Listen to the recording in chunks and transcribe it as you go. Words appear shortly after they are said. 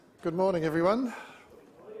Good morning, everyone.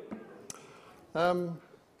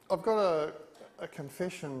 I've got a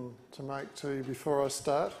confession to make to you before I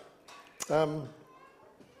start. I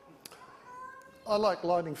like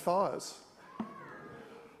lighting fires.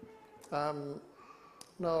 No,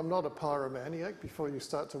 I'm not a pyromaniac, before you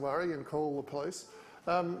start to worry and call the police.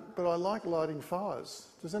 But I like lighting fires.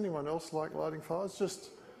 Does anyone else like lighting fires?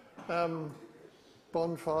 Just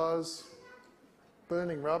bonfires,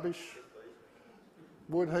 burning rubbish,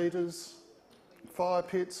 wood heaters, fire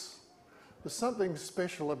pits. There's something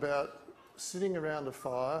special about sitting around a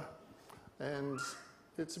fire, and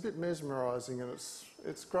it's a bit mesmerising, and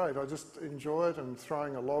it's great. I just enjoy it, and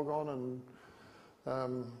throwing a log on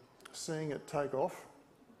and seeing it take off.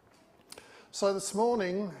 So this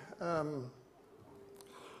morning, I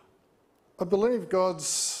believe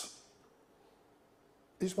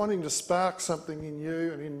He's wanting to spark something in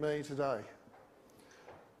you and in me today.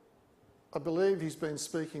 I believe He's been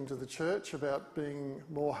speaking to the church about being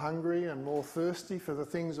more hungry and more thirsty for the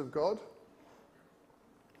things of God.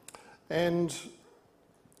 And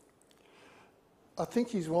I think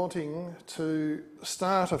He's wanting to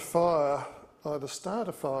start a fire, either start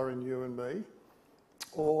a fire in you and me,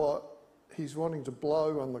 or He's wanting to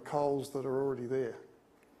blow on the coals that are already there.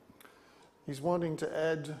 He's wanting to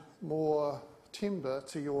add more timber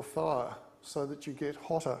to your fire so that you get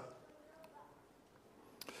hotter.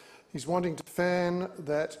 He's wanting to fan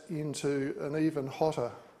that into an even hotter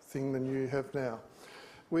thing than you have now.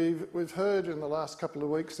 We've heard in the last couple of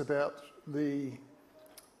weeks about the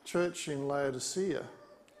church in Laodicea,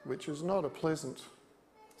 which is not a pleasant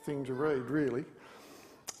thing to read, really.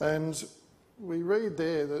 And we read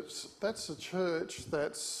there that that's a church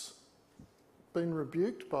that's been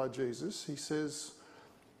rebuked by Jesus. He says,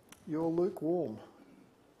 "You're lukewarm.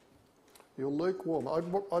 You're lukewarm.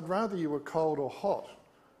 I'd rather you were cold or hot,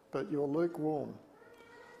 but you're lukewarm.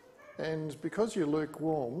 And because you're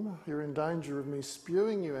lukewarm, you're in danger of me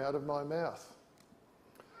spewing you out of my mouth."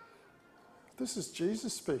 This is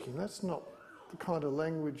Jesus speaking. That's not the kind of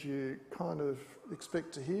language you kind of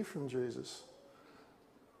expect to hear from Jesus.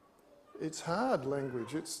 It's hard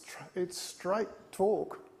language. It's straight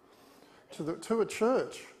talk to a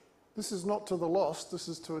church. This is not to the lost. This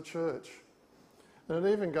is to a church. And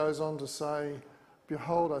it even goes on to say,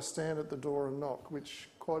 "Behold, I stand at the door and knock," which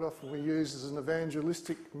quite often we use as an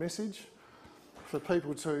evangelistic message for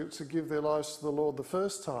people to give their lives to the Lord the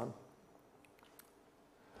first time.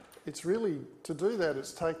 It's really, to do that,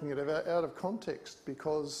 it's taking it out of context,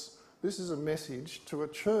 because this is a message to a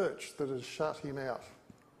church that has shut Him out.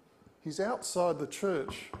 He's outside the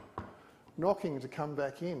church, knocking to come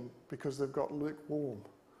back in because they've got lukewarm.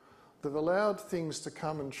 They've allowed things to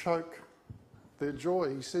come and choke their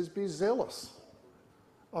joy. He says, "Be zealous."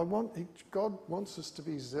 God wants us to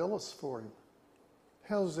be zealous for Him.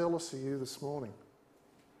 How zealous are you this morning?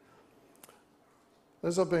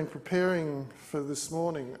 As I've been preparing for this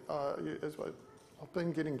morning, I've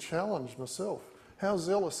been getting challenged myself. How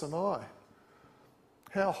zealous am I?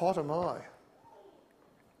 How hot am I?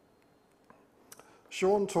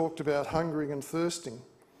 Sean talked about hungering and thirsting.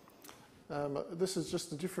 This is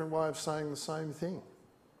just a different way of saying the same thing.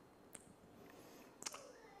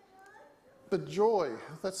 But joy,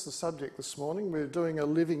 that's the subject this morning. We're doing a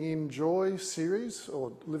Living in Joy series,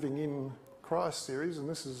 or Living in Christ series, and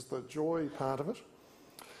this is the joy part of it.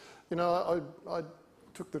 You know, I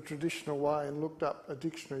took the traditional way and looked up a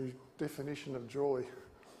dictionary definition of joy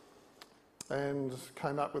and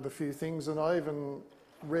came up with a few things, and I even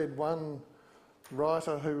read one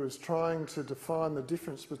writer who was trying to define the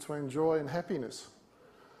difference between joy and happiness.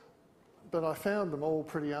 But I found them all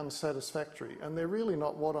pretty unsatisfactory, and they're really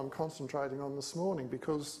not what I'm concentrating on this morning,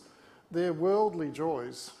 because they're worldly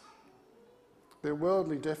joys. They're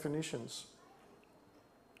worldly definitions.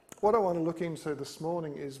 What I want to look into this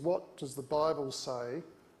morning is, what does the Bible say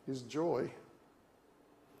is joy?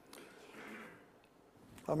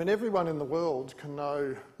 I mean, everyone in the world can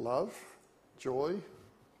know love, joy,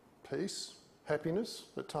 peace, happiness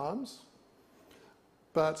at times,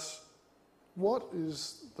 but what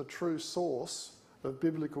is the true source of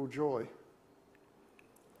biblical joy?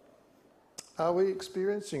 Are we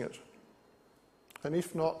experiencing it? And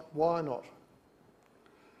if not, why not?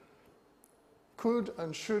 Could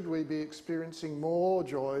and should we be experiencing more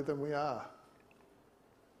joy than we are?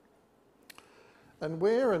 And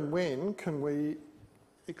where and when can we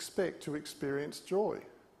expect to experience joy?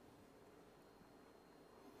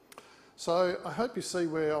 So I hope you see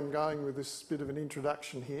where I'm going with this bit of an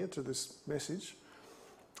introduction here to this message.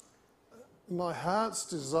 My heart's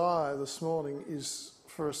desire this morning is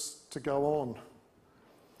for us to go on.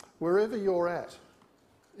 Wherever you're at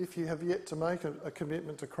if you have yet to make a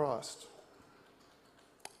commitment to Christ,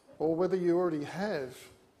 or whether you already have,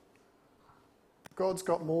 God's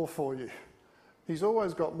got more for you. He's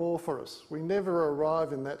always got more for us. We never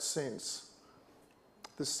arrive in that sense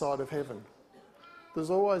this side of heaven. There's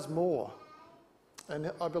always more.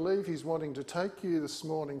 And I believe he's wanting to take you this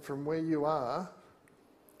morning from where you are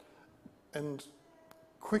and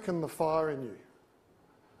quicken the fire in you.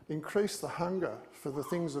 Increase the hunger for the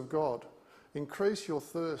things of God. Increase your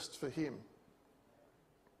thirst for him.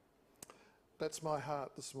 That's my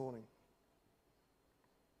heart this morning.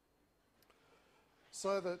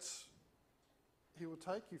 So that he will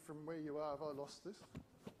take you from where you are. Have I lost this?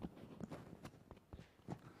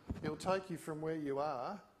 He'll take you from where you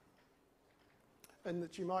are, and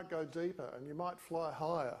that you might go deeper and you might fly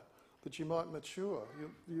higher, that you might mature,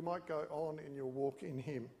 you might go on in your walk in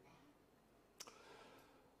him.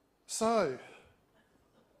 So,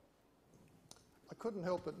 I couldn't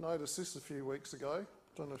help but notice this a few weeks ago.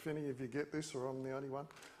 Don't know if any of you get this or I'm the only one.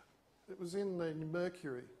 It was in the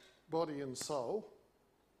Mercury, Body and Soul,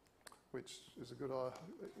 which is a good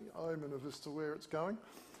omen of as to where it's going.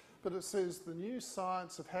 But it says, the new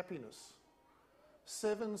science of happiness,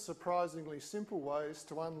 7 surprisingly simple ways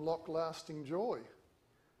to unlock lasting joy.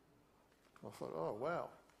 I thought, oh, wow.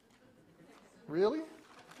 Really?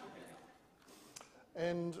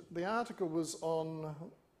 And the article was on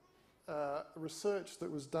research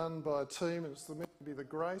that was done by a team. It's meant to be the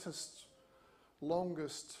greatest,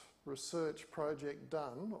 longest research project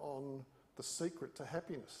done on the secret to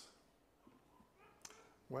happiness.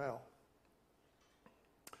 Wow.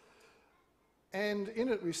 And in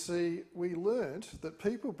it we learned that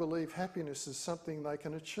people believe happiness is something they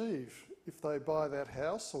can achieve. If they buy that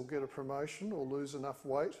house or get a promotion or lose enough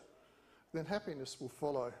weight, then happiness will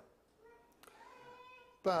follow.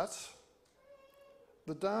 But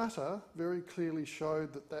the data very clearly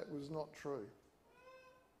showed that that was not true.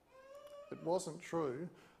 It wasn't true.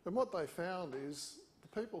 And what they found is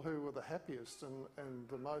the people who were the happiest and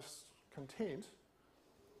the most content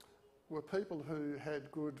were people who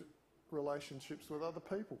had good relationships with other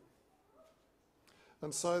people.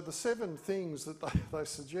 And so the 7 things that they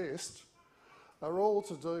suggest are all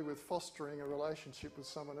to do with fostering a relationship with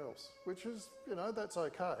someone else, which is, that's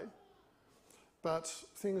okay. But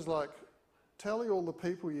things like tally all the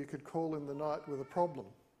people you could call in the night with a problem.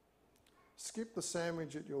 Skip the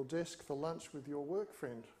sandwich at your desk for lunch with your work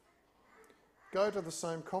friend. Go to the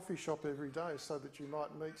same coffee shop every day so that you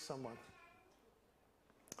might meet someone.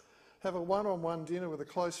 Have a one-on-one dinner with a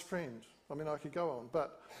close friend. I mean, I could go on,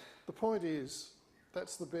 but the point is,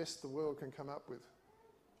 that's the best the world can come up with.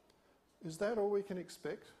 Is that all we can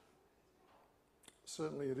expect?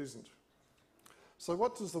 Certainly it isn't. So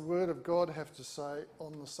what does the Word of God have to say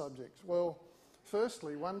on the subject? Well,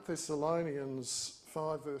 firstly, 1 Thessalonians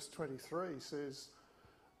 5 verse 23 says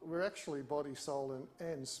we're actually body, soul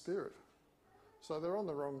and spirit. So they're on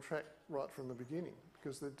the wrong track right from the beginning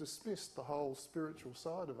because they've dismissed the whole spiritual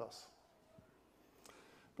side of us.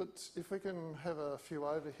 But if we can have a few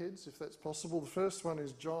overheads, if that's possible. The first one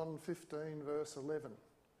is John 15 verse 11.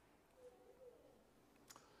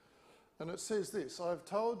 And it says this, I've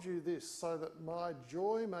told you this so that my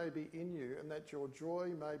joy may be in you and that your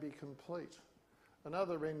joy may be complete.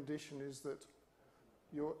 Another rendition is that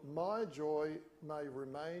my joy may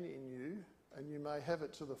remain in you and you may have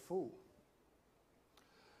it to the full.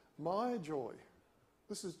 My joy,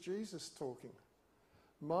 this is Jesus talking.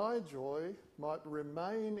 My joy might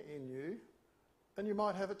remain in you and you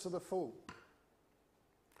might have it to the full.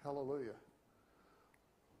 Hallelujah.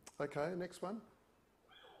 Okay, next one.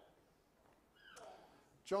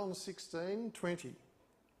 John 16, 20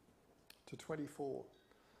 to 24.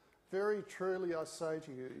 Very truly I say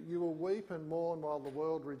to you, you will weep and mourn while the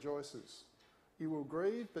world rejoices. You will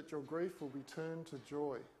grieve, but your grief will be turned to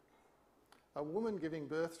joy. A woman giving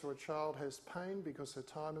birth to a child has pain because her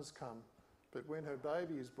time has come, but when her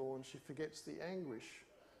baby is born, she forgets the anguish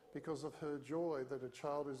because of her joy that a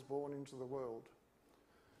child is born into the world.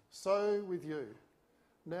 So with you,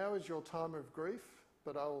 now is your time of grief,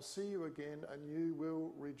 but I will see you again and you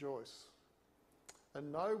will rejoice.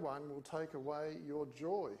 And no one will take away your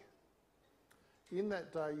joy. In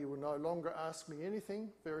that day you will no longer ask me anything.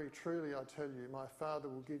 Very truly I tell you, my Father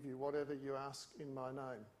will give you whatever you ask in my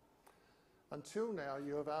name. Until now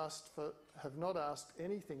you have not asked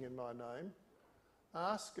anything in my name.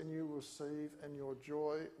 Ask and you will receive, and your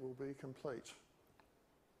joy will be complete.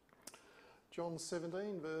 John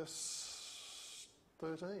 17 verse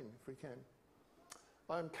 13, if we can.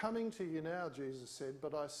 I am coming to you now, Jesus said,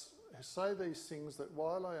 but I say these things that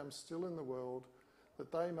while I am still in the world,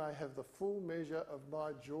 that they may have the full measure of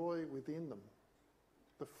my joy within them.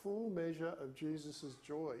 the full measure of Jesus'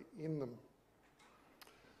 joy in them.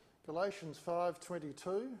 Galatians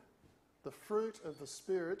 5:22, the fruit of the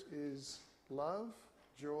Spirit is love,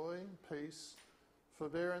 joy, peace,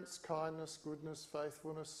 forbearance, kindness, goodness,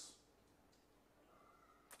 faithfulness.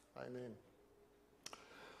 Amen.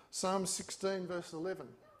 Psalm 16 verse 11.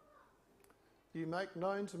 You make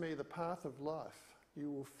known to me the path of life.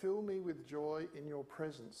 You will fill me with joy in your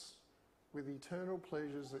presence, with eternal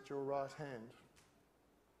pleasures at your right hand.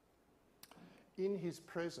 In his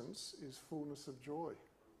presence is fullness of joy.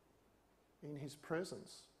 In his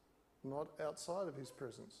presence, not outside of his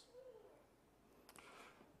presence.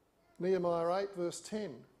 Nehemiah 8 verse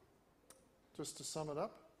 10, just to sum it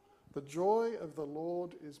up. The joy of the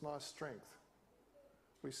Lord is my strength.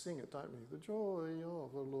 We sing it, don't we? The joy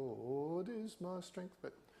of the Lord is my strength.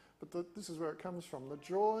 But this is where it comes from. The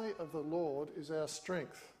joy of the Lord is our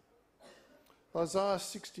strength. Isaiah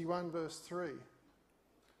 61 verse 3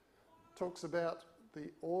 talks about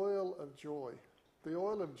the oil of joy. The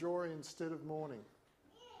oil of joy instead of mourning.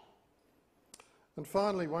 And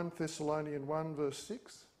finally, 1 Thessalonians 1 verse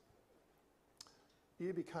 6.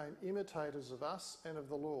 You became imitators of us and of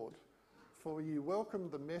the Lord, for you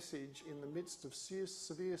welcomed the message in the midst of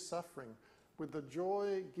severe suffering with the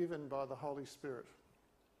joy given by the Holy Spirit.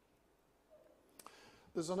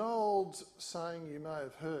 There's an old saying you may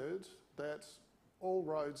have heard that all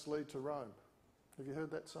roads lead to Rome. Have you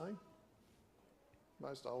heard that saying?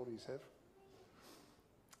 Most oldies have.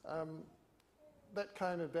 That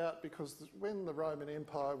came about because when the Roman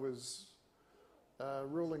Empire was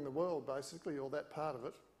ruling the world, basically, or that part of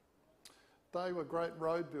it, they were great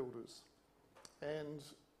road builders. And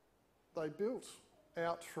they built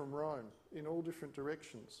out from Rome in all different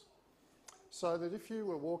directions. So that if you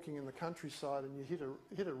were walking in the countryside and you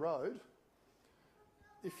hit a road,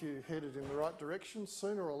 if you headed in the right direction,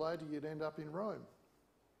 sooner or later you'd end up in Rome.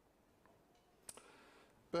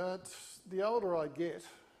 But the older I get,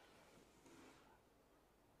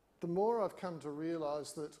 the more I've come to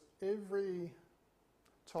realise that every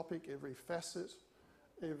topic, every facet,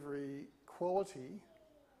 every quality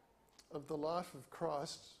of the life of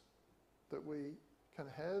Christ that we can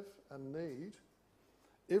have and need,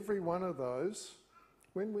 every one of those,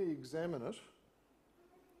 when we examine it,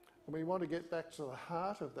 and we want to get back to the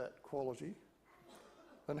heart of that quality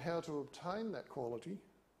and how to obtain that quality,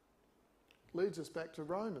 leads us back to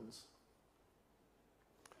Romans.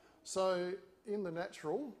 So in the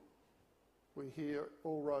natural, we hear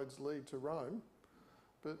all roads lead to Rome,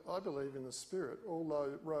 but I believe in the spirit, all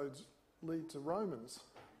roads lead to Romans.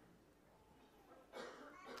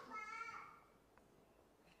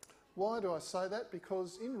 Why do I say that?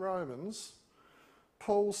 Because in Romans,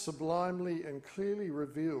 Paul sublimely and clearly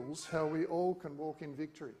reveals how we all can walk in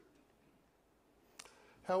victory,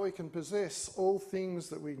 how we can possess all things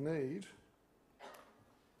that we need,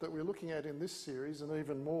 that we're looking at in this series, and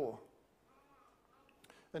even more.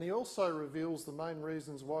 And he also reveals the main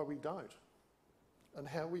reasons why we don't and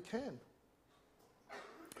how we can.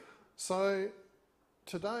 So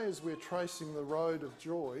today, as we're tracing the road of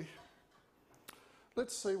joy,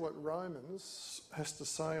 let's see what Romans has to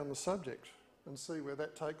say on the subject and see where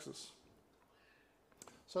that takes us.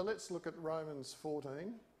 So let's look at Romans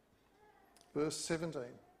 14, verse 17,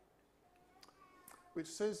 which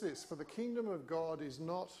says this: For the kingdom of God is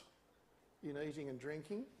not in eating and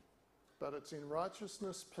drinking, but it's in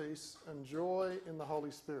righteousness, peace, and joy in the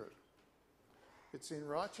Holy Spirit. It's in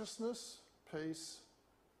righteousness, peace,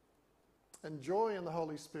 and joy in the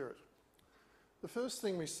Holy Spirit. The first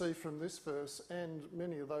thing we see from this verse, and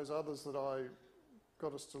many of those others that I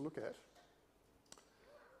got us to look at,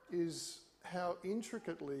 is how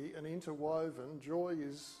intricately and interwoven joy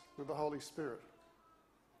is with the Holy Spirit.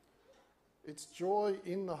 It's joy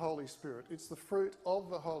in the Holy Spirit. It's the fruit of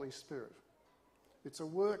the Holy Spirit. It's a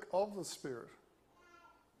work of the Spirit.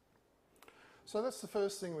 So that's the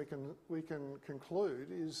first thing we can conclude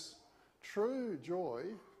is true joy,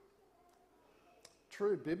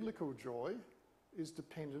 true biblical joy, is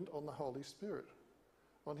dependent on the Holy Spirit,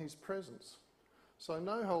 on his presence. So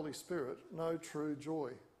no Holy Spirit, no true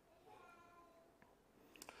joy.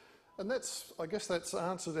 And I guess that's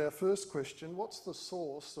answered our first question. What's the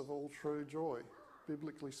source of all true joy,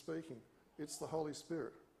 biblically speaking? It's the Holy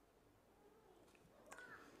Spirit.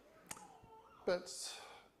 But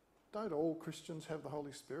don't all Christians have the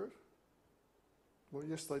Holy Spirit? Well,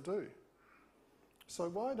 yes, they do. So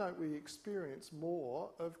why don't we experience more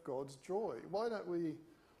of God's joy? Why don't we...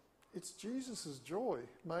 It's Jesus' joy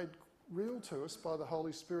made real to us by the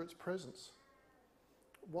Holy Spirit's presence.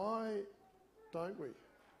 Why don't we?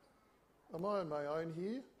 Am I on my own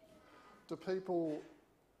here? Do people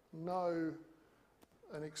know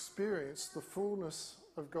and experience the fullness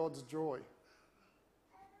of God's joy?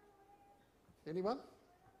 Anyone?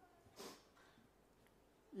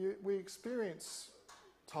 We experience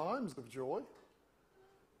times of joy,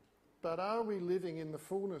 but are we living in the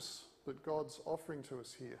fullness that God's offering to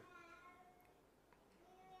us here?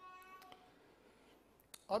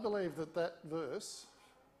 I believe that verse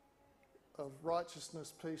of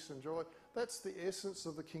righteousness, peace and joy, that's the essence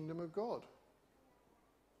of the kingdom of God.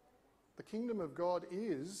 The kingdom of God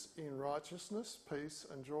is in righteousness, peace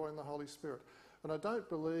and joy in the Holy Spirit. And I don't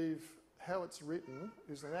believe how it's written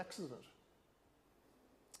is an accident.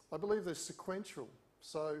 I believe they're sequential.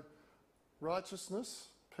 So righteousness,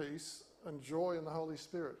 peace and joy in the Holy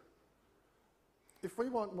Spirit. If we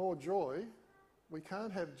want more joy, we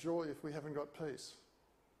can't have joy if we haven't got peace.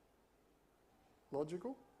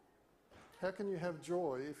 Logical? How can you have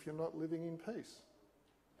joy if you're not living in peace?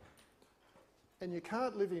 And you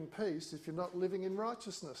can't live in peace if you're not living in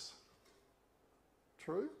righteousness.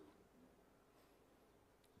 True?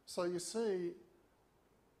 So you see,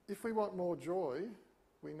 if we want more joy,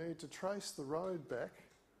 we need to trace the road back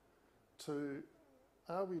to,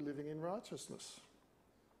 are we living in righteousness?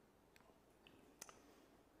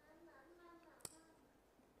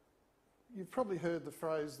 You've probably heard the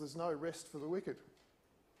phrase, there's no rest for the wicked.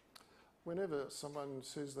 Whenever someone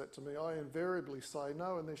says that to me, I invariably say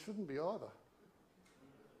no, and there shouldn't be either.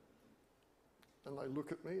 And they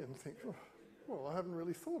look at me and think, oh, well, I haven't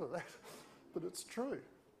really thought of that, but it's true.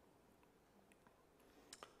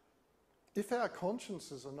 If our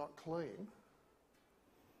consciences are not clean,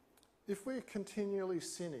 if we're continually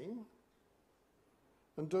sinning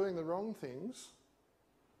and doing the wrong things,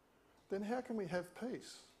 then how can we have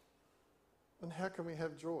peace? And how can we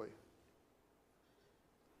have joy?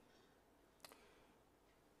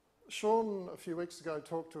 Sean, a few weeks ago,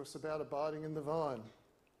 talked to us about abiding in the vine.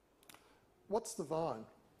 What's the vine?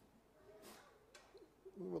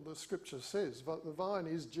 Well, the scripture says the vine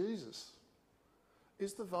is Jesus.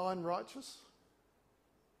 Is the vine righteous?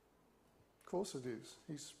 Of course it is.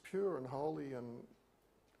 He's pure and holy and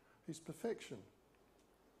he's perfection.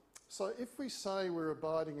 So if we say we're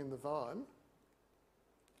abiding in the vine,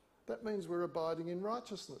 that means we're abiding in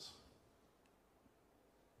righteousness.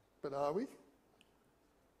 But are we?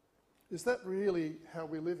 Is that really how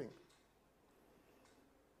we're living?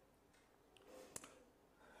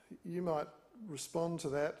 You might respond to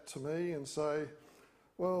that to me and say,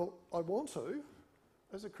 well, I want to.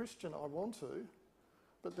 As a Christian, I want to.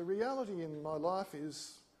 But the reality in my life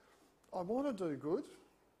is I want to do good,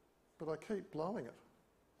 but I keep blowing it.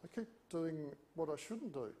 I keep doing what I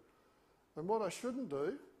shouldn't do. And what I shouldn't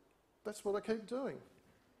do, that's what I keep doing.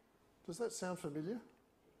 Does that sound familiar?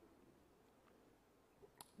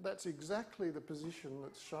 That's exactly the position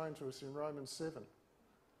that's shown to us in Romans 7,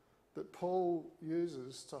 that Paul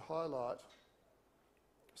uses to highlight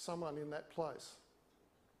someone in that place.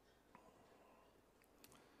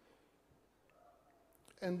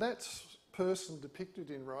 And that person depicted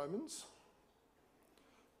in Romans,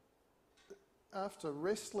 after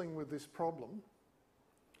wrestling with this problem,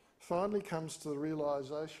 finally comes to the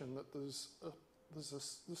realisation that there's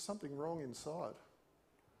something wrong inside.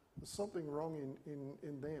 There's something wrong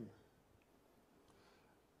in them.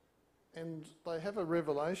 And they have a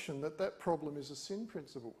revelation that that problem is a sin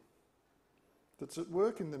principle that's at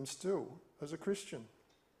work in them still as a Christian.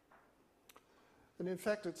 And in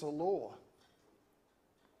fact, it's a law.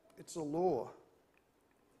 It's a law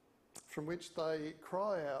from which they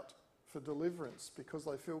cry out for deliverance because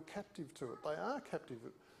they feel captive to it. They are captive.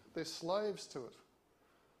 They're slaves to it.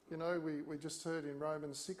 You know, we just heard in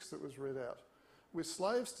Romans 6 that was read out. We're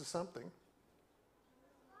slaves to something.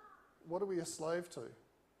 What are we a slave to?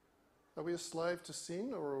 Are we a slave to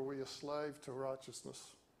sin or are we a slave to righteousness?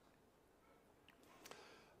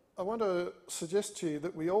 I want to suggest to you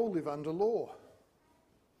that we all live under law.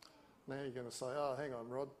 Now you're going to say, oh, hang on,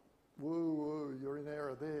 Rod. Woo, you're in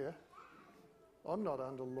error there. I'm not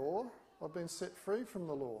under law. I've been set free from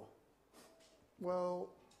the law. Well,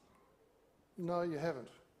 no, you haven't.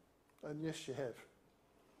 And yes, you have.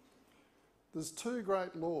 There's two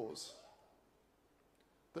great laws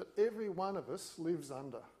that every one of us lives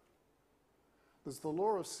under. There's the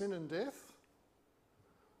law of sin and death,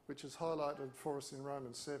 which is highlighted for us in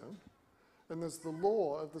Romans 7, and there's the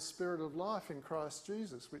law of the Spirit of life in Christ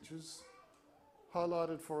Jesus, which is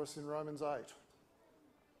highlighted for us in Romans 8.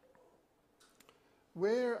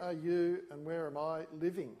 Where are you and where am I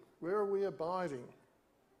living? Where are we abiding?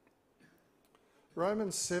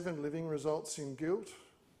 Romans 7 living results in guilt,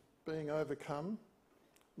 being overcome,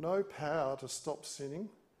 no power to stop sinning,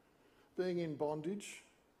 being in bondage,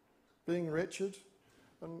 being wretched,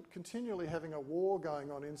 and continually having a war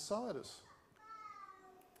going on inside us.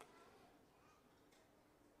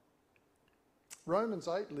 Romans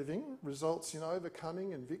 8 living results in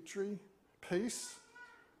overcoming and victory, peace,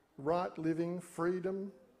 right living,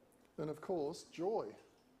 freedom, and of course, joy.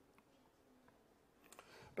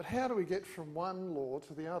 But how do we get from one law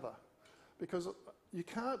to the other? Because you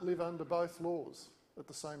can't live under both laws at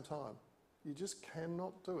the same time. You just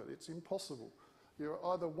cannot do it. It's impossible.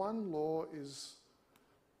 Either one law is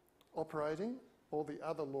operating or the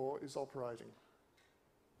other law is operating.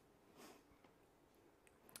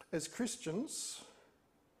 As Christians,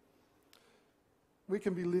 we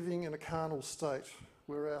can be living in a carnal state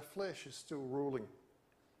where our flesh is still ruling.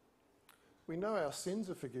 We know our sins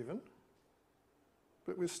are forgiven,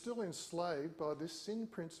 but we're still enslaved by this sin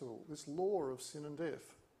principle, this law of sin and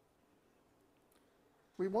death.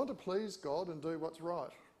 We want to please God and do what's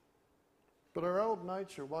right, but our old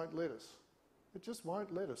nature won't let us. It just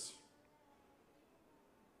won't let us.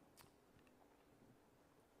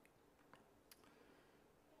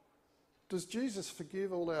 Does Jesus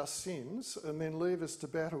forgive all our sins and then leave us to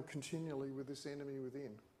battle continually with this enemy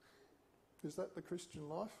within? Is that the Christian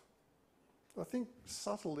life? I think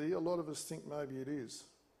subtly a lot of us think maybe it is.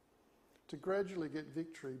 To gradually get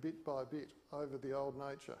victory bit by bit over the old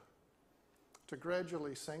nature. To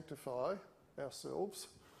gradually sanctify ourselves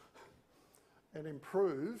and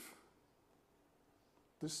improve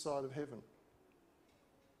this side of heaven.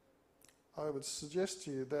 I would suggest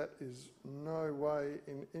to you that is no way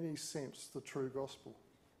in any sense the true gospel.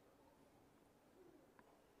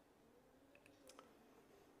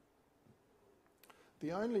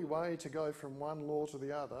 The only way to go from one law to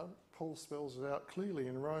the other, Paul spells it out clearly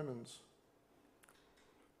in Romans,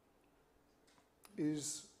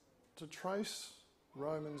 is to trace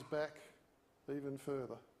Romans back even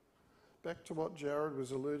further. Back to what Jared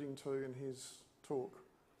was alluding to in his talk.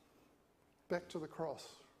 Back to the cross.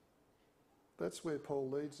 That's where Paul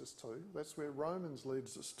leads us to. That's where Romans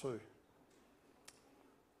leads us to.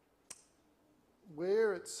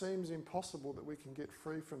 Where it seems impossible that we can get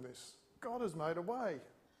free from this, God has made a way.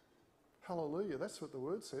 Hallelujah, that's what the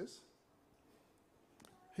word says.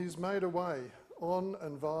 He's made a way on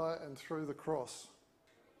and via and through the cross.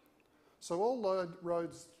 So all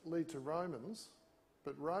roads lead to Romans,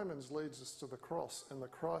 but Romans leads us to the cross and the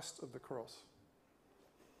Christ of the cross.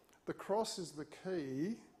 The cross is the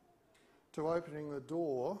key to opening the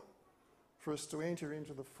door for us to enter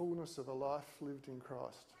into the fullness of a life lived in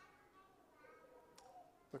Christ.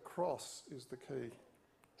 The cross is the key.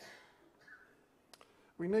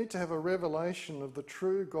 We need to have a revelation of the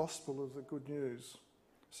true gospel of the good news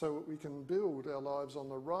so that we can build our lives on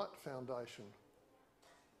the right foundation.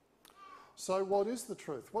 So what is the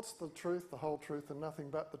truth? What's the truth, the whole truth, and nothing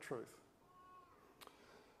but the truth?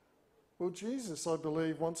 Well, Jesus, I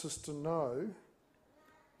believe, wants us to know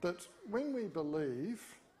that when we believe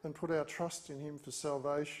and put our trust in him for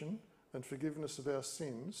salvation and forgiveness of our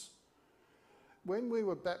sins, when we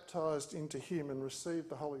were baptised into him and received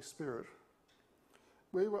the Holy Spirit,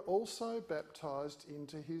 we were also baptised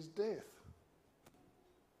into his death.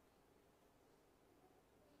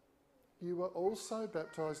 You were also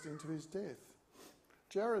baptised into his death.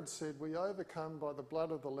 Jared said, we overcome by the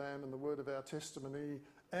blood of the Lamb and the word of our testimony,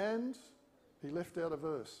 and he left out a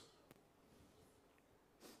verse.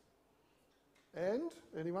 And,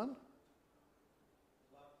 anyone?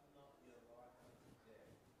 Love not your life unto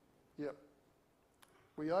death. Yep.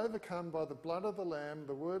 We overcome by the blood of the Lamb,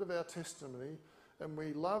 the word of our testimony, and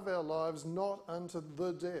we love our lives not unto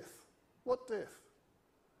the death. What death?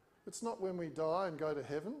 It's not when we die and go to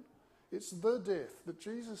heaven. It's the death that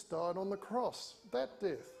Jesus died on the cross. That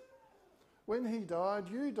death. When he died,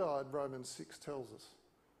 you died, Romans 6 tells us.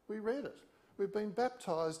 We read it. We've been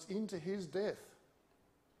baptised into his death.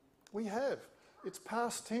 We have. It's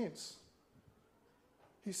past tense.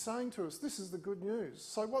 He's saying to us, this is the good news.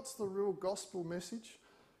 So what's the real gospel message?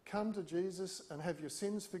 Come to Jesus and have your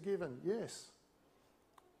sins forgiven. Yes.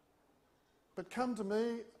 But come to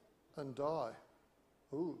me and die.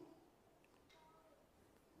 Ooh.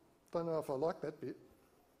 Don't know if I like that bit.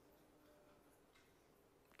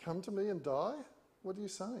 Come to me and die? What are you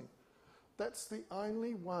saying? That's the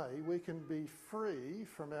only way we can be free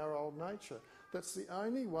from our old nature. That's the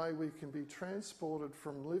only way we can be transported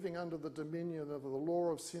from living under the dominion of the law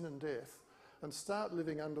of sin and death and start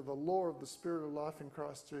living under the law of the Spirit of life in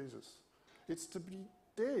Christ Jesus. It's to be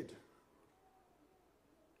dead.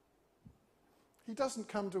 He doesn't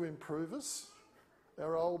come to improve us,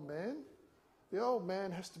 our old man. The old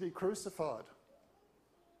man has to be crucified.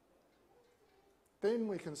 Then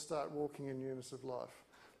we can start walking in newness of life.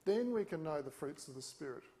 Then we can know the fruits of the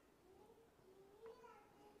Spirit.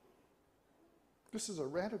 This is a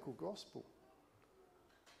radical gospel.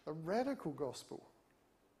 A radical gospel.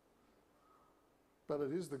 But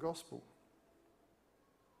it is the gospel.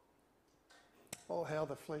 Oh, how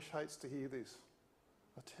the flesh hates to hear this.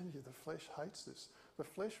 I tell you, the flesh hates this. The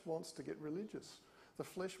flesh wants to get religious. The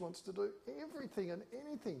flesh wants to do everything and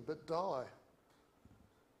anything but die.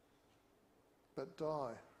 But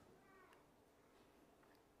die.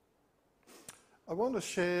 I want to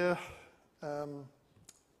share a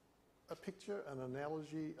picture, an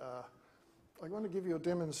analogy. I want to give you a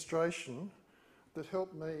demonstration that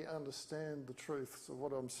helped me understand the truths of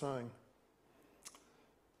what I'm saying.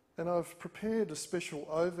 And I've prepared a special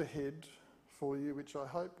overhead for you, which I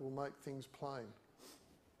hope will make things plain.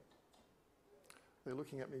 They're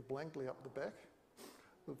looking at me blankly up the back,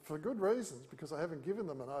 but for good reasons, because I haven't given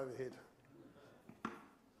them an overhead.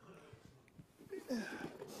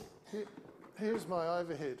 Here's my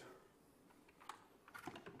overhead.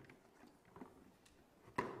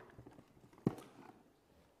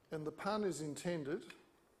 And the pun is intended.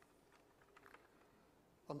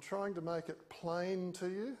 I'm trying to make it plain to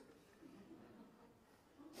you.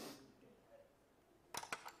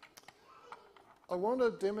 I want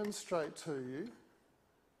to demonstrate to you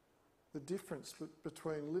the difference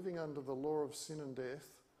between living under the law of sin and death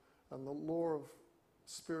and the law of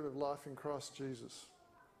Spirit of life in Christ Jesus.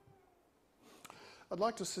 I'd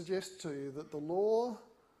like to suggest to you that the law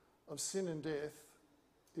of sin and death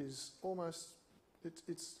is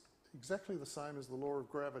it's exactly the same as the law of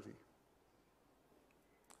gravity.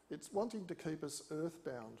 It's wanting to keep us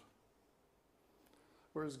earthbound,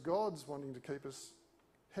 whereas God's wanting to keep us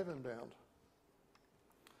heaven-bound.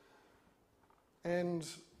 And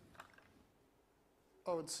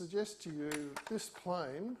I would suggest to you this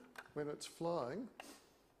plane, when it's flying,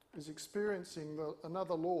 is experiencing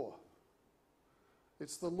another law.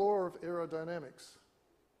 It's the law of aerodynamics.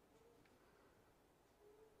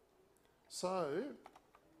 So,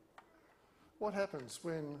 what happens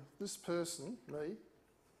when this person, me,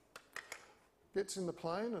 gets in the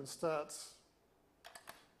plane and starts,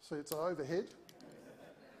 see it's overhead,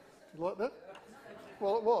 you like that?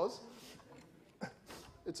 Well, it was.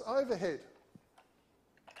 It's overhead.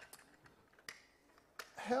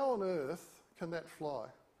 How on earth can that fly?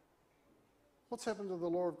 What's happened to the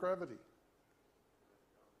law of gravity?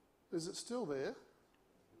 Is it still there?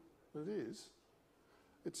 It is.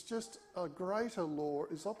 It's just a greater law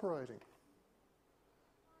is operating.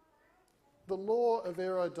 The law of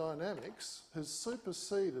aerodynamics has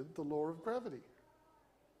superseded the law of gravity.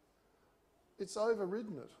 It's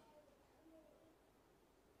overridden it.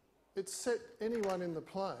 It's set anyone in the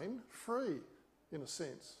plane free, in a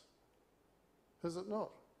sense. Has it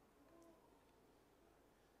not?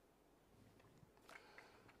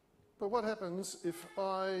 But what happens if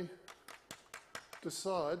I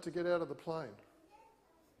decide to get out of the plane?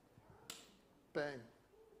 Bang.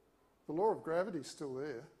 The law of gravity is still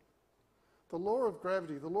there. The law of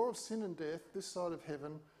gravity, the law of sin and death, this side of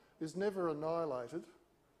heaven, is never annihilated.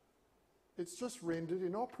 It's just rendered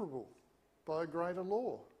inoperable by a greater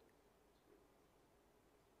law.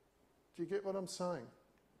 Do you get what I'm saying?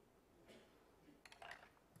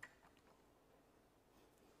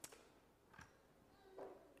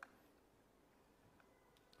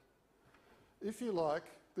 If you like,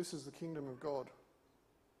 this is the kingdom of God.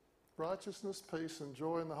 Righteousness, peace and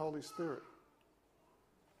joy in the Holy Spirit.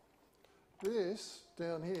 This,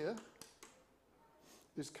 down here,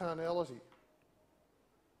 is carnality.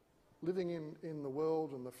 Living in the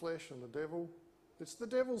world and the flesh and the devil. It's the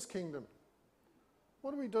devil's kingdom.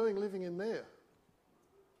 What are we doing living in there?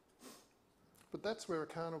 But that's where a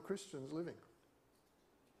carnal Christian's living.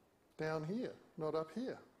 Down here, not up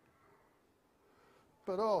here.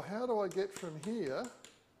 But how do I get from here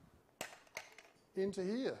into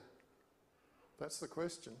here? That's the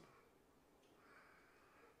question.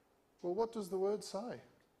 Well, what does the word say?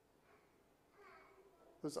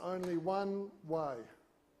 There's only one way.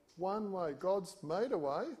 One way. God's made a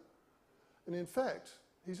way, and in fact,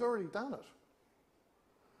 He's already done it.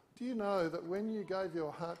 Do you know that when you gave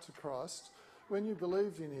your heart to Christ, when you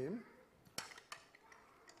believed in Him,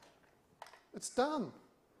 it's done.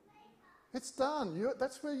 It's done.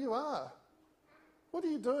 That's where you are. What are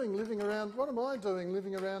you doing living around? What am I doing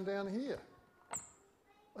living around down here?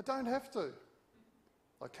 I don't have to.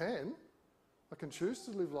 I can. I can choose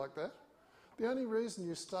to live like that. The only reason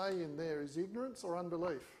you stay in there is ignorance or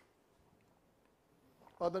unbelief.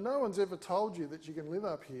 Either no one's ever told you that you can live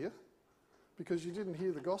up here because you didn't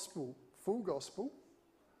hear the gospel, full gospel,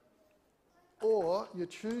 or you're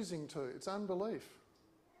choosing to. It's unbelief.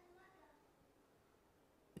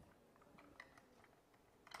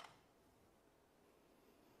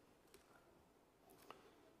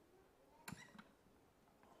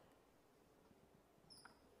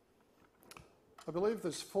 I believe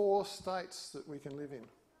there's 4 states that we can live in.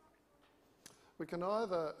 We can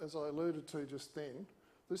either, as I alluded to just then,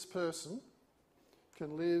 this person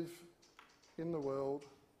can live in the world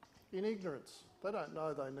in ignorance. They don't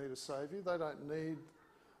know they need a saviour. They don't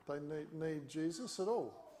need Jesus at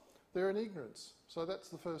all. They're in ignorance. So that's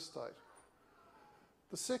the first state.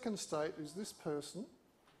 The second state is this person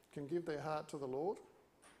can give their heart to the Lord.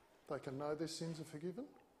 They can know their sins are forgiven.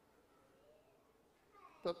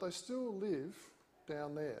 But they still live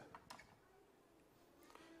down there.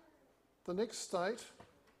 The next state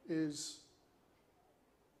is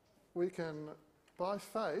we can, by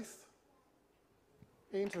faith,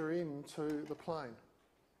 enter into the plane.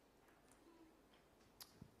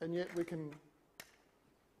 And yet we can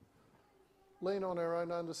lean on our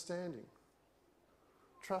own understanding,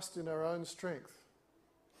 trust in our own strength,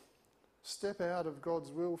 step out of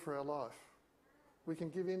God's will for our life. We can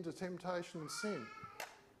give in to temptation and sin.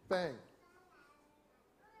 Bang.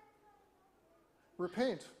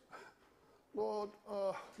 Repent. Lord,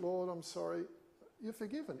 I'm sorry. You're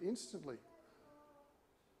forgiven instantly.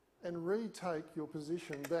 And retake your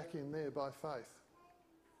position back in there by faith.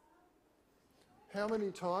 How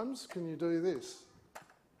many times can you do this?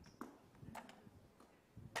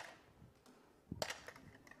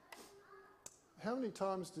 How many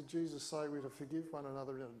times did Jesus say we're to forgive one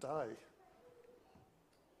another in a day?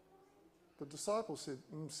 The disciples said,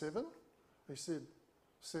 7. He said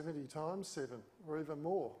 70 times 7, or even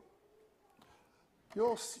more.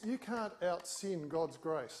 You can't out-sin God's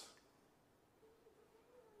grace.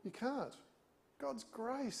 You can't. God's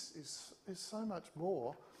grace is so much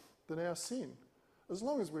more than our sin. As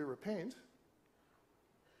long as we repent,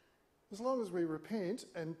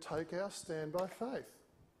 and take our stand by faith.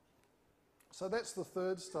 So that's the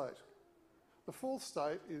third state. The fourth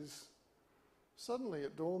state is suddenly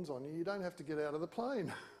it dawns on you, you don't have to get out of the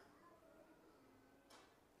plane.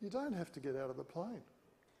 You don't have to get out of the plane.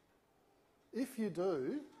 If you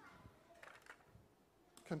do,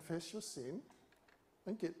 confess your sin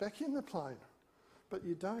and get back in the plane. But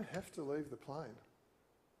you don't have to leave the plane.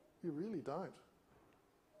 You really don't.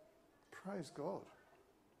 Praise God.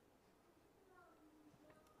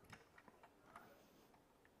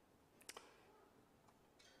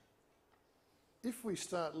 If we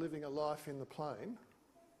start living a life in the plane,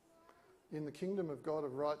 in the kingdom of God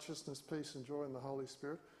of righteousness, peace and joy in the Holy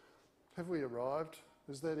Spirit, have we arrived?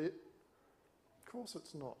 Is that it? Of course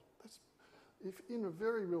it's not. If in a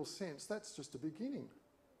very real sense, that's just a beginning.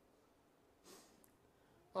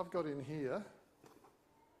 I've got in here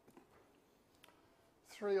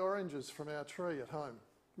 3 oranges from our tree at home.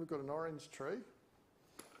 We've got an orange tree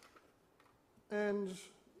and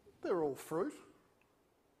they're all fruit.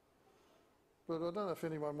 But I don't know if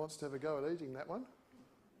anyone wants to have a go at eating that one.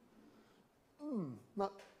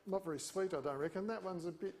 Not very sweet, I don't reckon. That one's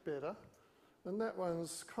a bit better. And that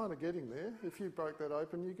one's kind of getting there. If you broke that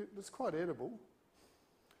open, it's quite edible.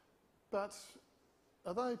 But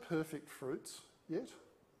are they perfect fruits yet?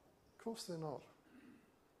 Of course they're not.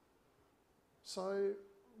 So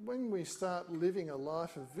when we start living a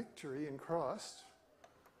life of victory in Christ,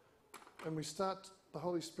 and the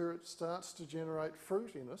Holy Spirit starts to generate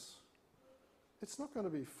fruit in us, it's not going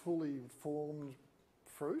to be fully formed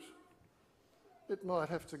fruit. It might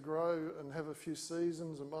have to grow and have a few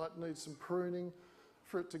seasons. It might need some pruning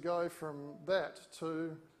for it to go from that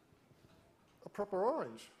to a proper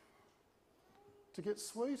orange, to get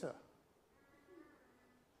sweeter,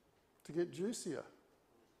 to get juicier.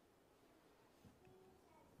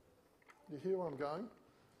 You hear where I'm going?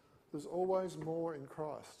 There's always more in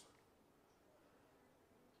Christ.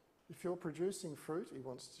 If you're producing fruit, he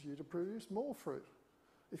wants you to produce more fruit.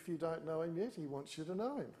 If you don't know him yet, he wants you to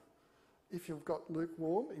know him. If you've got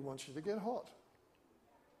lukewarm, he wants you to get hot.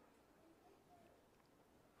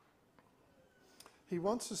 He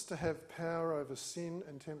wants us to have power over sin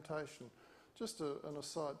and temptation. Just an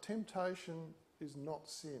aside, temptation is not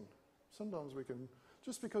sin. Sometimes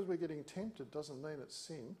just because we're getting tempted doesn't mean it's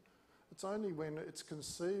sin. It's only when it's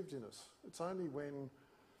conceived in us. It's only when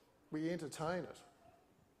we entertain it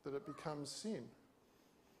that it becomes sin.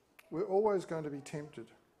 We're always going to be tempted.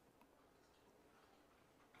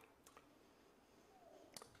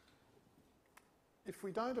 If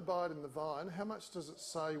we don't abide in the vine, how much does it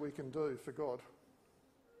say we can do for God?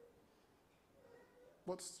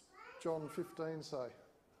 What's John 15 say?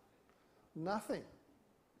 Nothing.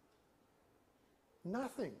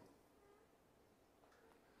 Nothing.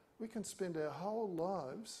 We can spend our whole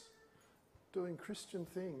lives doing Christian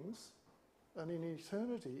things, and in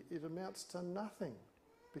eternity it amounts to nothing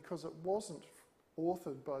because it wasn't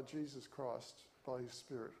authored by Jesus Christ, by his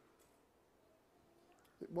Spirit.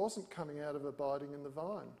 It wasn't coming out of abiding in the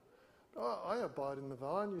vine. Oh, I abide in the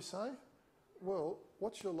vine, you say? Well,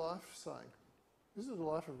 what's your life saying? Is it a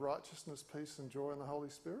life of righteousness, peace and joy in the Holy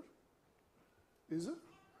Spirit? Is it?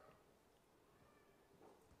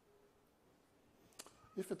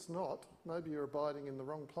 If it's not, maybe you're abiding in the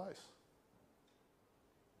wrong place.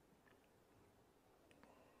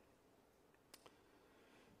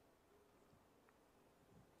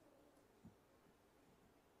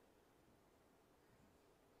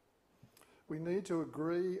 We need to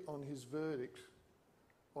agree on his verdict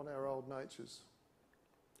on our old natures,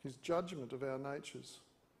 his judgment of our natures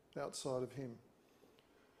outside of him.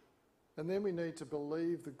 And then we need to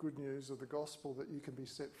believe the good news of the gospel that you can be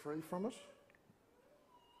set free from it.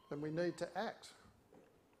 And we need to act.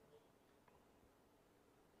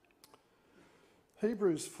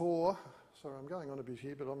 Hebrews 4, sorry, I'm going on a bit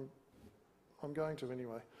here, but I'm going to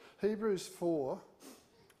anyway. Hebrews 4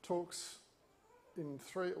 talks in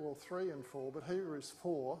 3 and 4, but Hebrews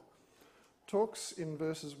 4 talks in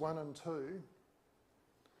verses 1 and 2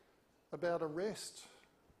 about a rest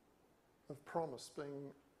of promise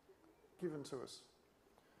being given to us.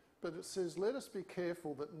 But it says, let us be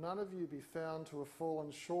careful that none of you be found to have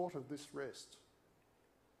fallen short of this rest.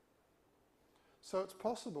 So it's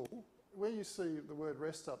possible, where you see the word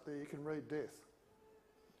rest up there, you can read death.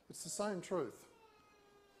 It's the same truth.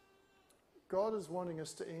 God is wanting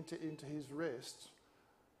us to enter into his rest,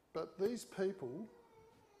 but these people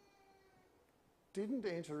didn't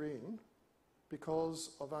enter in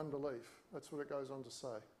because of unbelief. That's what it goes on to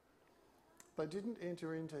say. They didn't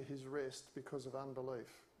enter into his rest because of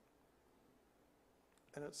unbelief.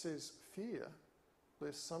 And it says, fear,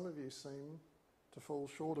 lest some of you seem to fall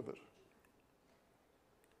short of it.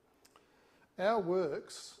 Our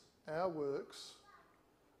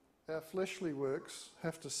fleshly works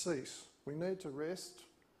have to cease. We need to rest.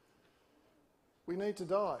 We need to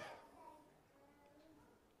die.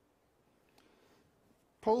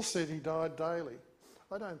 Paul said he died daily.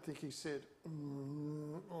 I don't think he said,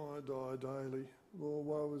 I die daily. Oh,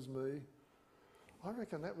 woe is me. I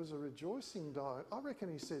reckon that was a rejoicing die. I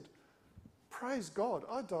reckon he said, praise God,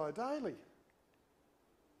 I die daily.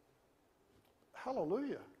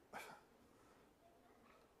 Hallelujah.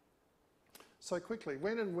 So quickly,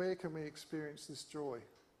 when and where can we experience this joy?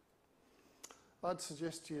 I'd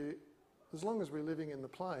suggest to you, as long as we're living in the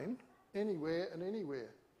plain, anywhere and anywhere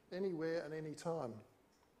and any time.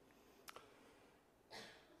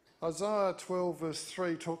 Isaiah 12 verse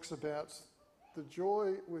 3 talks about with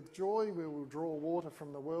joy we will draw water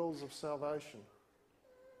from the wells of salvation.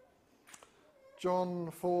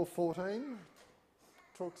 John 4:14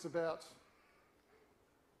 talks about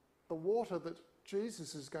the water that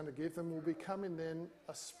Jesus is going to give them will become in them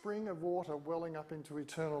a spring of water welling up into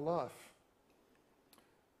eternal life.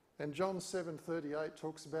 And John 7:38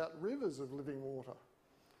 talks about rivers of living water.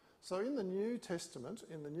 So in the New Testament,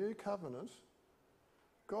 in the New Covenant,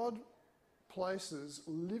 God places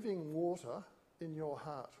living water in your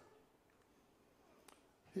heart.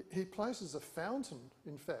 He places a fountain,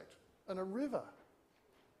 in fact, and a river.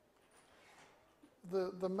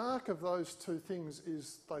 The mark of those two things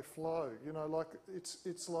is they flow. You know, like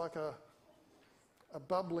it's like a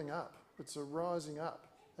bubbling up. It's a rising up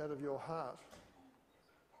out of your heart.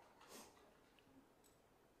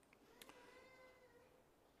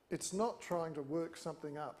 It's not trying to work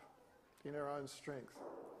something up in our own strength.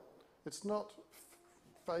 It's not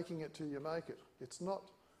faking it till you make it. It's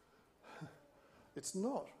not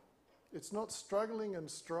struggling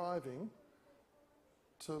and striving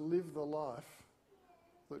to live the life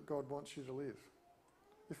that God wants you to live.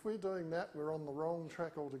 If we're doing that, we're on the wrong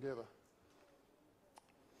track altogether.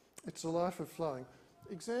 It's a life of flowing.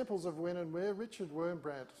 Examples of when and where. Richard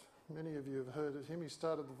Wurmbrand, many of you have heard of him. He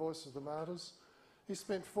started the Voice of the Martyrs. He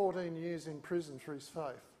spent 14 years in prison for his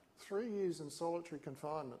faith. 3 years in solitary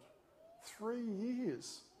confinement. 3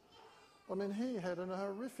 years. I mean, he had a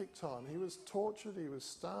horrific time. He was tortured, he was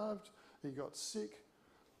starved, he got sick.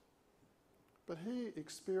 But he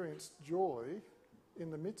experienced joy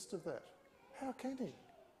in the midst of that. How can he?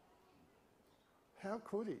 How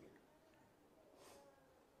could he?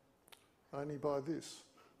 Only by this.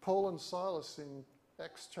 Paul and Silas in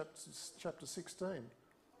Acts chapter 16.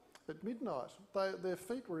 At midnight, their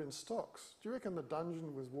feet were in stocks. Do you reckon the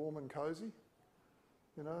dungeon was warm and cosy?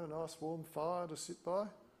 You know, a nice warm fire to sit by?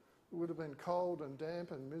 It would have been cold and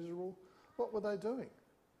damp and miserable. What were they doing?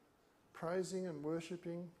 Praising and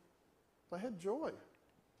worshipping. They had joy.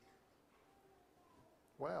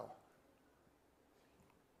 Wow.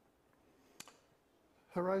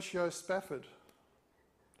 Horatio Spafford,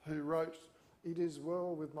 who wrote "It Is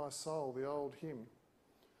Well With My Soul," the old hymn,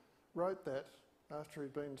 wrote that after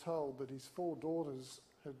he'd been told that his 4 daughters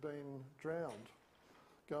had been drowned,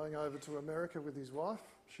 going over to America with his wife.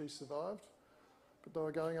 She survived, but they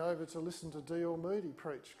were going over to listen to D.L. Moody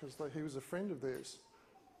preach because he was a friend of theirs.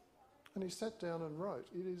 And he sat down and wrote,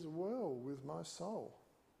 "It is well with my soul.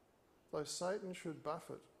 Though Satan should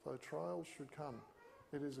buffet, though trials should come,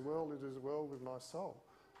 it is well with my soul."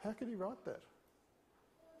 How could he write that?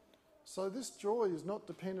 So this joy is not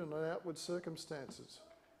dependent on outward circumstances.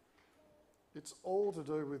 It's all to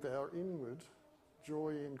do with our inward joy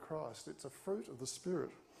in Christ. It's a fruit of the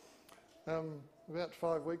Spirit. About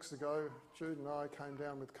 5 weeks ago, Jude and I came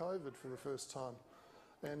down with COVID for the first time.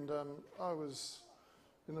 And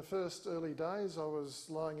in the first early days, I was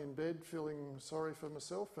lying in bed feeling sorry for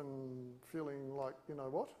myself and feeling like, you know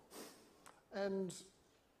what? And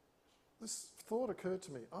this thought occurred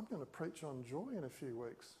to me, I'm going to preach on joy in a few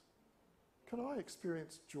weeks. Can I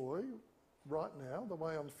experience joy right now, the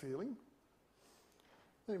way I'm feeling?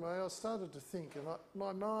 Anyway, I started to think, and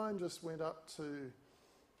my mind just went up to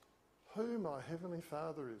who my Heavenly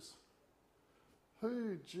Father is,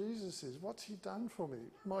 who Jesus is, what's He done for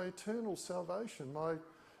me, my eternal salvation,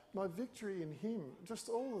 my victory in Him. I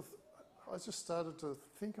just started to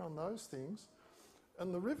think on those things,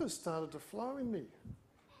 and the rivers started to flow in me.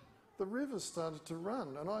 The rivers started to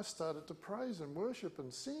run, and I started to praise and worship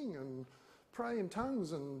and sing and pray in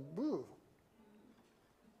tongues and woo.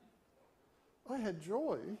 I had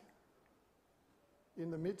joy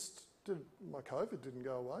in the midst. My COVID didn't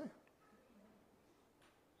go away.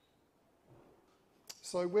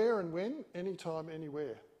 So where and when? Anytime,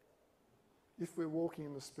 anywhere, if we're walking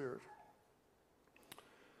in the Spirit.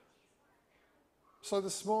 So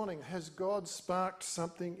this morning, has God sparked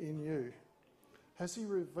something in you? Has He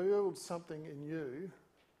revealed something in you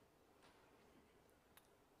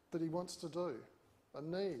that He wants to do? A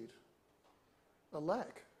need, a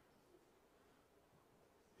lack.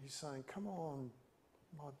 He's saying, come on,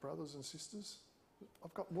 my brothers and sisters,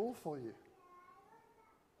 I've got more for you.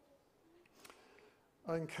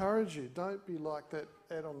 I encourage you, don't be like that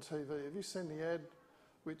ad on TV. Have you seen the ad,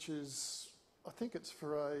 which is, I think it's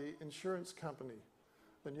for an insurance company,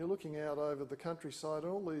 and you're looking out over the countryside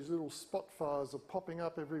and all these little spot fires are popping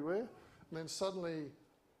up everywhere, and then suddenly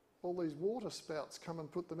all these water spouts come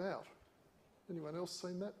and put them out. Anyone else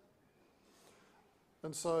seen that?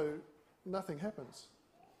 And so nothing happens.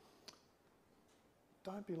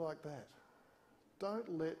 Don't be like that.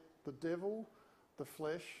 Don't let the devil, the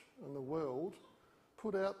flesh and the world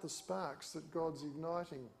put out the sparks that God's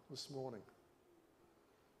igniting this morning.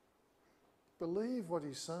 Believe what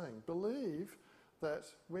He's saying. Believe that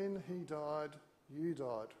when He died, you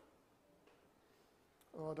died.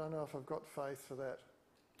 Oh, I don't know if I've got faith for that.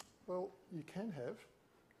 Well, you can have.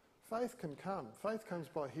 Faith can come. Faith comes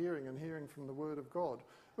by hearing, and hearing from the Word of God.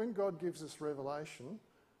 When God gives us revelation,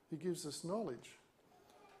 He gives us knowledge.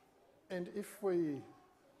 And if we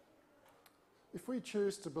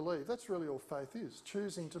choose to believe, that's really all faith is,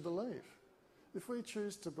 choosing to believe. If we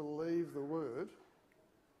choose to believe the Word,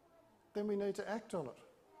 then we need to act on it.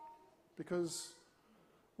 Because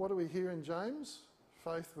what do we hear in James?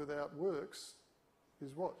 Faith without works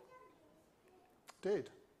is what? Dead.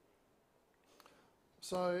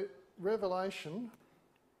 So revelation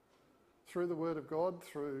through the Word of God,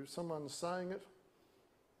 through someone saying it,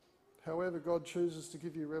 however God chooses to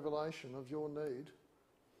give you revelation of your need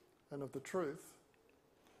and of the truth,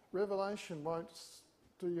 revelation won't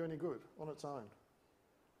do you any good on its own.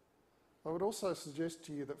 I would also suggest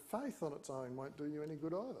to you that faith on its own won't do you any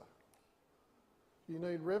good either. You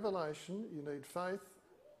need revelation, you need faith,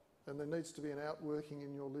 and there needs to be an outworking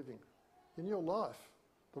in your living. In your life,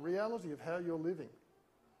 the reality of how you're living,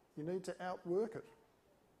 you need to outwork it.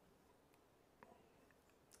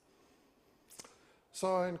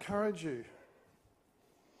 So I encourage you,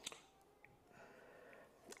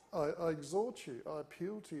 I exhort you, I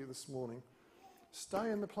appeal to you this morning, stay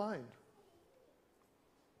in the plane.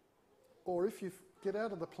 Or if you get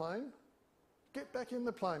out of the plane, get back in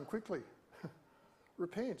the plane quickly.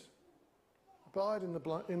 Repent. Abide in the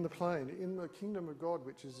plane, in the kingdom of God,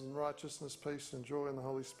 which is in righteousness, peace and joy in the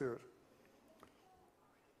Holy Spirit.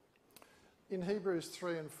 In Hebrews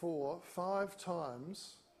 3 and 4, 5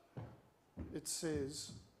 times it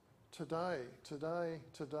says, today, today,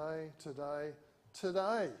 today, today,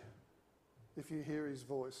 today, if you hear His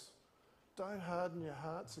voice. Don't harden your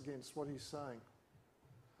hearts against what He's saying.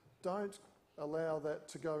 Don't allow that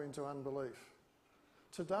to go into unbelief.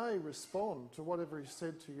 Today, respond to whatever He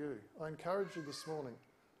said to you. I encourage you this morning,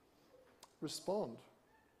 respond.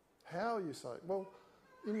 How you say it? Well,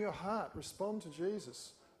 in your heart, respond to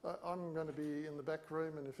Jesus. I'm going to be in the back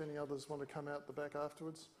room, and if any others want to come out the back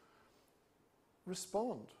afterwards,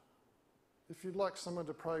 respond. If you'd like someone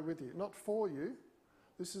to pray with you, not for you,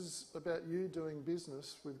 this is about you doing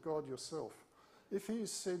business with God yourself. If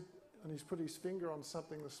he's said and he's put his finger on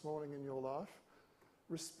something this morning in your life,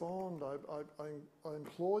 respond. I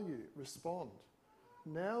implore you, respond.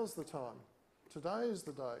 Now's the time. Today is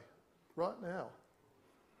the day. Right now.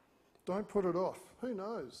 Don't put it off. Who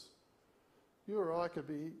knows? You or I could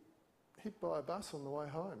be hit by a bus on the way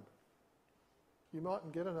home. You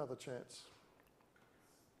mightn't get another chance.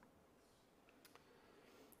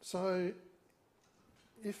 So,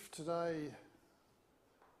 if today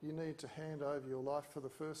you need to hand over your life for the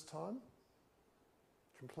first time,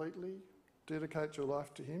 completely dedicate your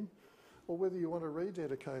life to him, or whether you want to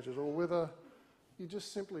rededicate it, or whether you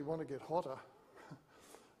just simply want to get hotter,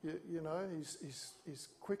 you know, he's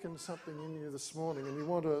quickened something in you this morning and you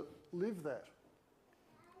want to live that,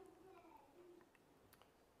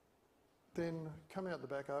 then come out the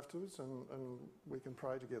back afterwards and we can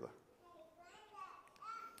pray together.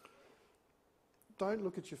 Don't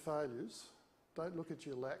look at your failures. Don't look at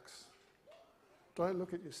your lacks. Don't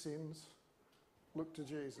look at your sins. Look to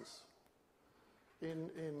Jesus. And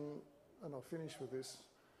I'll finish with this.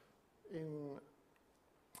 In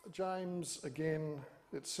James, again,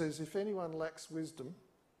 it says, if anyone lacks wisdom,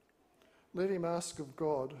 let him ask of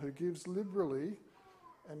God, who gives liberally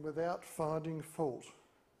and without finding fault,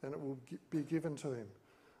 and it will be given to him.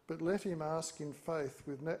 But let him ask in faith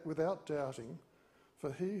without doubting,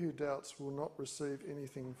 for he who doubts will not receive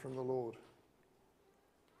anything from the Lord.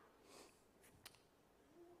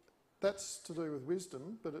 That's to do with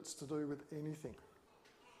wisdom, but it's to do with anything.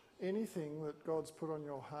 Anything that God's put on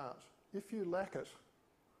your heart. If you lack it,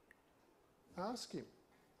 ask him.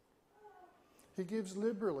 He gives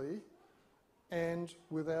liberally and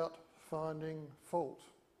without finding fault.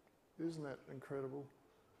 Isn't that incredible?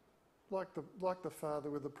 Like the father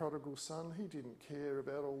with the prodigal son, he didn't care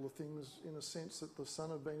about all the things, in a sense, that the son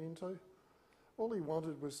had been into. All he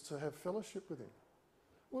wanted was to have fellowship with him.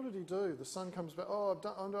 What did he do? The son comes back, oh,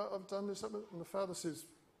 I've done this, and the father says,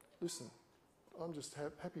 listen, I'm just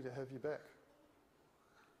happy to have you back.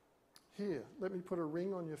 Here, let me put a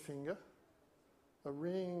ring on your finger, a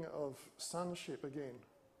ring of sonship again,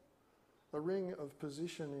 a ring of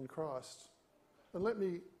position in Christ. And let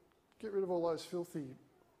me get rid of all those filthy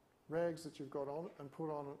rags that you've got on and put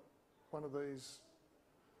on one of these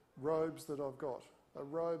robes that I've got, a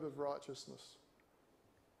robe of righteousness.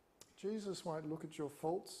 Jesus won't look at your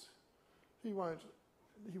faults. He won't.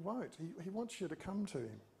 He wants you to come to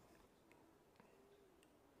him.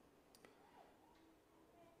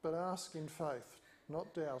 But ask in faith,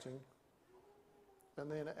 not doubting,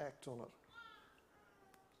 and then act on it.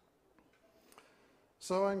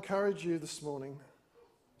 So I encourage you this morning,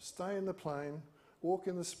 stay in the plain, walk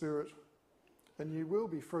in the Spirit, and you will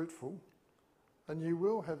be fruitful, and you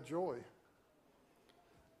will have joy.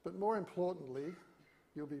 But more importantly,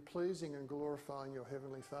 you'll be pleasing and glorifying your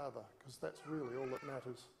Heavenly Father, because that's really all that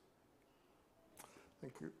matters.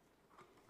 Thank you.